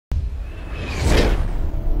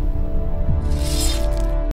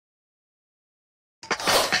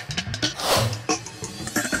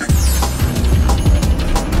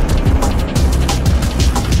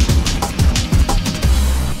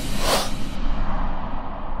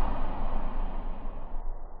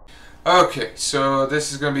Okay, so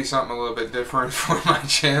this is going to be something a little bit different for my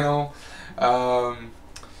channel.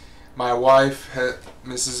 My wife,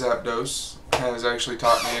 Mrs. Zapdos, has actually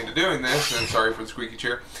talked me into doing this, and sorry for the squeaky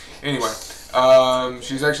chair. Anyway,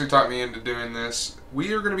 she's actually talked me into doing this.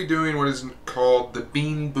 We are going to be doing what is called the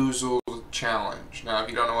Bean Boozled Challenge. Now, if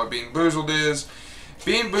you don't know what Bean Boozled is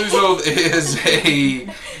is a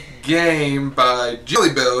game by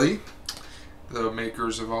Jelly Belly, the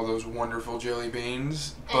makers of all those wonderful jelly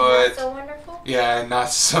beans. But not so wonderful? Yeah, not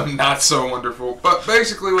so wonderful. But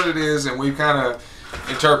basically what it is, and we've kind of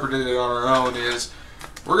interpreted it on our own, is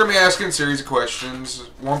we're going to be asking a series of questions.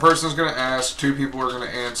 One person's going to ask, two people are going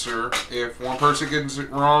to answer. If one person gets it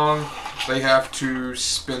wrong, they have to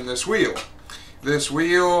spin this wheel. This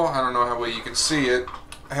wheel, I don't know how well you can see it,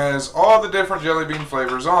 has all the different jelly bean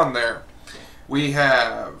flavors on there. We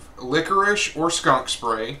have licorice or skunk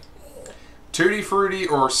spray, Tutti Frutti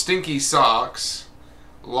or stinky socks,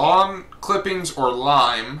 lawn clippings or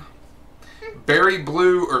lime, berry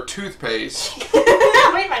blue or toothpaste,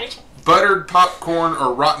 buttered popcorn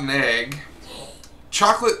or rotten egg,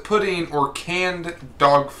 chocolate pudding or canned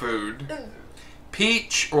dog food,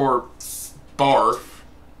 peach or barf,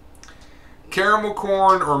 caramel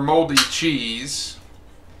corn or moldy cheese,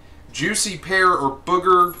 juicy pear or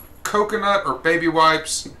booger, coconut or baby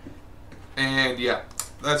wipes, and yeah,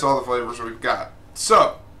 that's all the flavors we've got.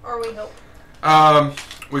 So, or we hope.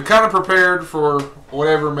 We've kind of prepared for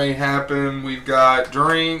whatever may happen. We've got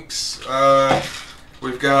drinks.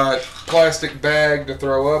 We've got plastic bag to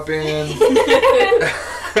throw up in.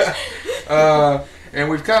 And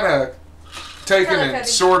we've kind of taken and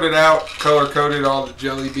sorted out, color-coded all the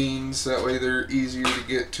jelly beans. That way they're easier to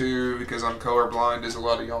get to because I'm colorblind, as a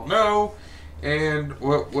lot of y'all know. And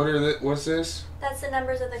what's this? That's the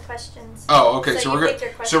numbers of the questions. Oh, okay. So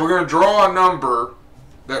we're going to draw a number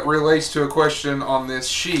that relates to a question on this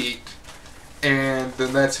sheet, and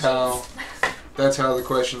then that's how the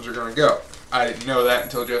questions are going to go. I didn't know that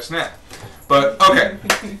until just now. But okay.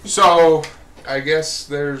 So I guess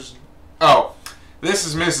there's this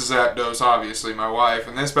is Mrs. Zapdos, obviously my wife,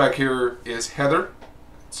 and this back here is Heather.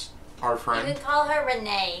 Our friend. You can call her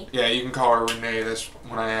Renee. Yeah, you can call her Renee. That's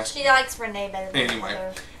when I asked. She likes Renee better than Anyway.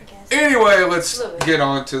 her, I guess. Anyway, let's get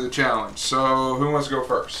on to the challenge. So, who wants to go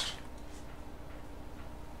first?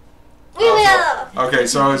 We will! Okay,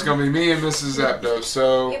 so it's going to be me and Mrs. Zapdos.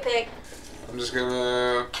 So, You pick. I'm just going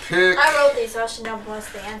to pick. I wrote these so I should know most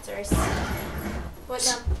of the answers. What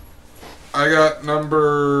number? I got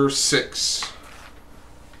number 6.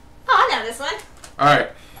 Oh, I know this one.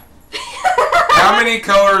 Alright. How many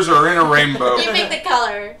colors are in a rainbow? You pick the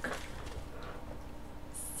color.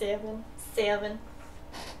 7.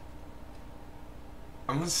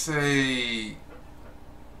 I'm going to say...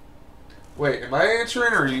 Wait, am I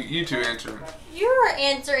answering or are you two answering? You're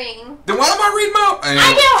answering. Then why am I reading them out?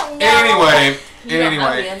 I don't know. Anyway. You don't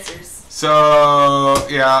have the answers. So,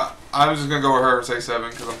 yeah, I'm just going to go with her and say 7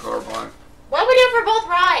 because I'm colorblind. What we do for both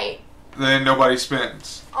right? Then nobody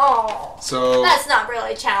spins. Oh. So... That's not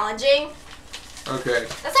really challenging. Okay.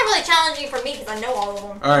 That's not really challenging for me because I know all of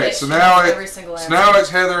them. Alright, so now it's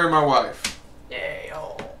Heather and my wife.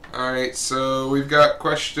 Yeah. Alright, so we've got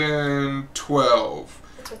question 12.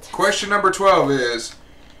 Question number 12 is,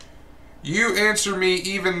 you answer me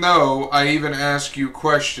even though I even ask you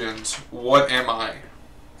questions. What am I?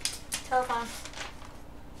 Telephone.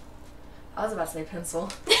 I was about to say pencil.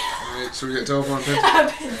 Alright, so we got telephone,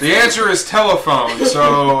 pencil. The answer is telephone.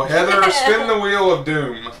 So, Heather, spin the wheel of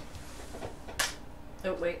doom.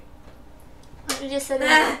 Oh, wait. Why don't you just sit it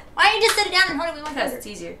down? Why don't you just sit it down and hold it with one Because finger? it's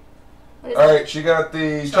easier. Alright, she got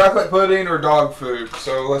the chocolate pudding or dog food.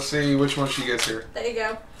 So, let's see which one she gets here. There you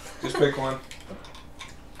go. Just pick one.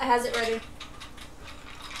 I has it ready.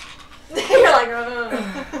 You're like,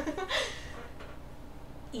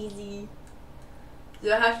 easy.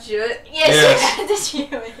 Do I have to do it? Yes, Yes. you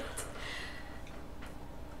have to do it.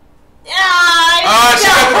 Ah, she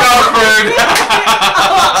got the dog food.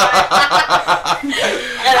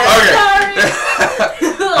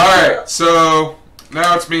 Okay. Alright, so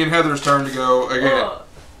now it's me and Heather's turn to go again. Oh,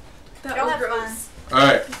 that Go was have gross.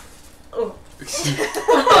 Alright. Oh. Fingers.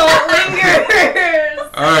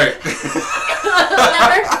 Alright.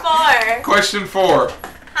 Number 4. Question 4.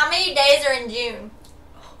 How many days are in June?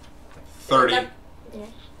 30. Yeah.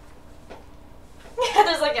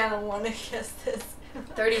 Heather's like, I don't want to guess this.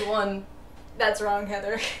 31. That's wrong,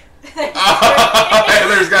 Heather.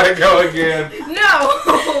 Heather's got to go again. No!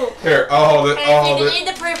 Here, I'll hold it. I'll hold You it. need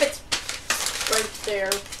the proof. It's right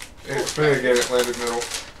there. Spin it again. It landed middle.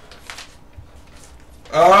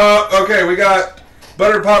 Okay, we got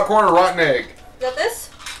buttered popcorn or rotten egg. Is that this?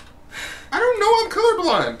 I don't know. I'm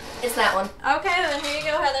colorblind. It's that one. Okay, then here you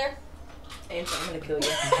go, Heather. Angel, I'm gonna kill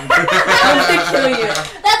you. I'm gonna kill you.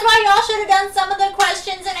 That's why y'all should have done some of the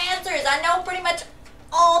questions and answers. I know pretty much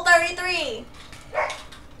all 33.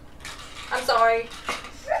 I'm sorry.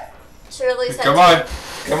 Shirley said. Come on.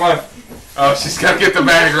 Come on. Oh, she's got to get the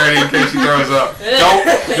bag ready in case she throws up.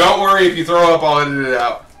 Don't worry. If you throw up, I'll edit it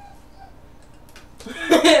out.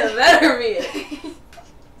 Better be it.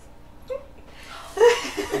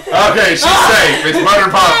 Okay, she's safe. It's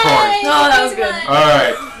buttered popcorn. Yay, No, that was good. All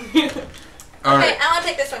right. All Okay, right. I want to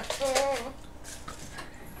take this one.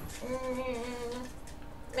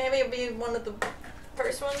 Maybe it'll be one of the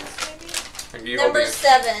first ones, maybe? Number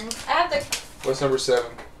 7. I have the... What's number 7?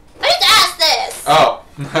 Who's asked this? Oh,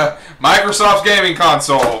 Microsoft's gaming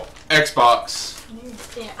console, Xbox.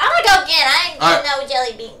 Yeah. I'm going to go again. I ain't getting no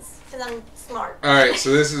jelly beans because I'm smart. All right,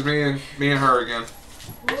 so this is me and her again.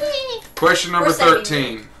 Question number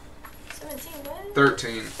 13. 17, what?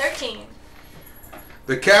 13. 13.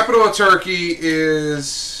 The capital of Turkey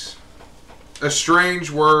is a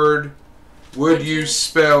strange word. Would you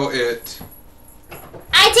spell it?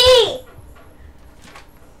 IT!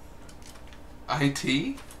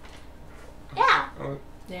 IT? Yeah. Oh,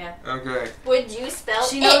 Yeah. okay. Would you spell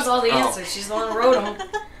She it? knows all the answers. She's the one who wrote them.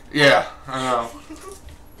 Yeah, I know.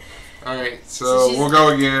 All right, so we'll go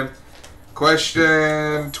again.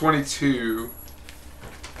 Question 22.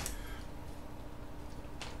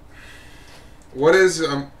 What has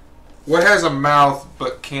a mouth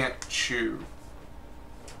but can't chew?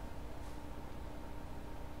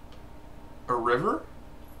 A river?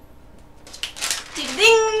 Ding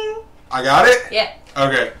ding! I got it? Yeah.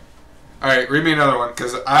 Okay. Alright, read me another one,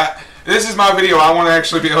 because this is my video. I want to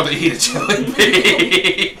actually be able to eat a jelly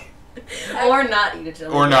bean. Or not eat a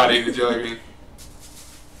jelly bean. Or not eat a jelly bean.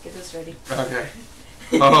 Get this ready. Okay.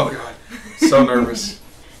 Oh, God. So nervous.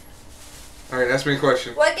 Alright, ask me a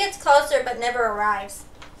question. What gets closer but never arrives?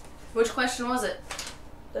 Which question was it?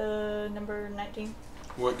 The number 19.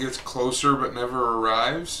 What gets closer but never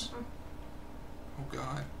arrives? Oh,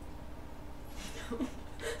 God.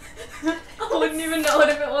 I wouldn't even know it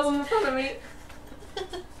if it wasn't in front of me.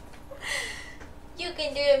 You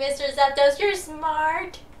can do it, Mr. Zapdos. You're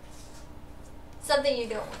smart. Something you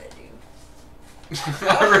don't want to do.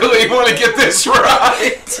 I really want to get this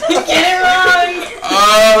right. Get it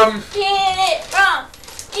wrong! Get it wrong.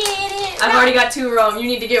 Get it wrong. I've already got 2 wrong. You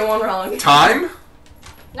need to get 1 wrong. Time?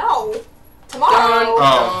 No. Tomorrow.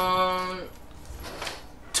 Oh.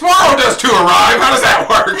 Tomorrow does to arrive. How does that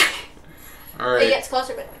work? All right. It gets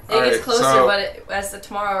closer, but It gets closer, but as the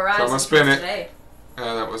tomorrow arrives, so I'm gonna spin it. Today.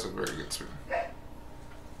 That wasn't very good spin.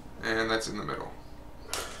 And that's in the middle.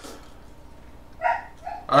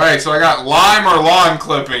 All right, so I got lime or lawn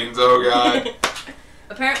clippings. Oh God.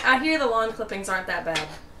 Apparently, I hear the lawn clippings aren't that bad.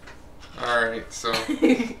 All right, so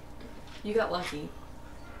You got lucky.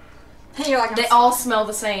 you're like, They all smell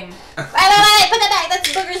the same. Wait, put that back. That's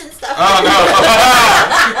boogers and stuff. oh no!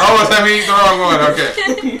 Oh, was that me eating the wrong one?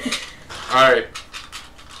 Okay. All right.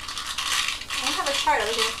 I have a chart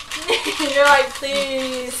over here. You're like,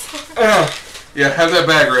 please. Yeah, have that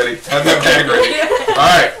bag ready. Have that bag ready. All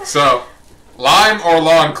right, so lime or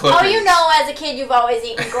lawn clippings? Oh, you know, as a kid, you've always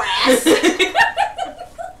eaten grass.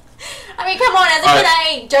 I mean, come on, as a kid, I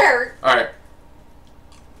ate dirt. All right.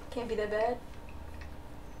 Can't be that bad.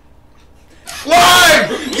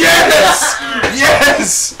 Lime! Yes!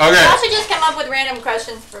 Yes! Y'all Okay. should just come up with random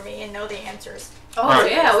questions for me and know the answers. Oh,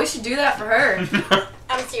 Right. yeah, we should do that for her.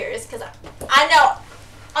 I'm serious, because I know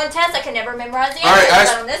on tests I can never memorize the All right,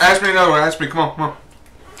 answers, but on this ask me another one. Ask me. Come on, come on.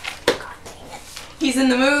 God dang it. He's in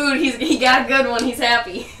the mood. He got a good one. He's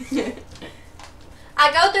happy.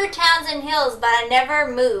 I go through towns and hills, but I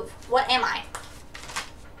never move. What am I?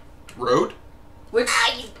 Road? Which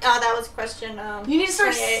That was question you need to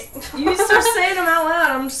start. 28. You need to start saying them out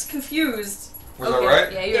loud. I'm just confused. Was that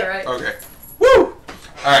right? Yeah, you're right. Okay. Woo! All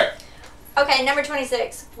right. Okay, number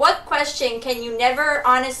 26. What question can you never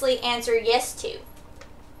honestly answer yes to?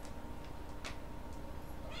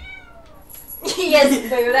 Yes,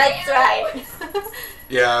 boo, that's right.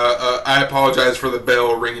 Yeah, I apologize for the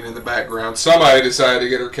bell ringing in the background. Somebody decided to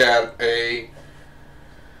get her cat a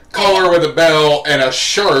collar with a bell and a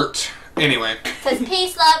shirt. Anyway. Says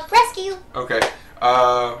peace, love, rescue. Okay.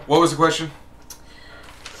 What was the question?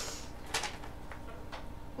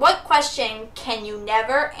 What question can you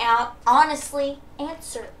never honestly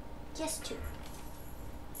answer yes to?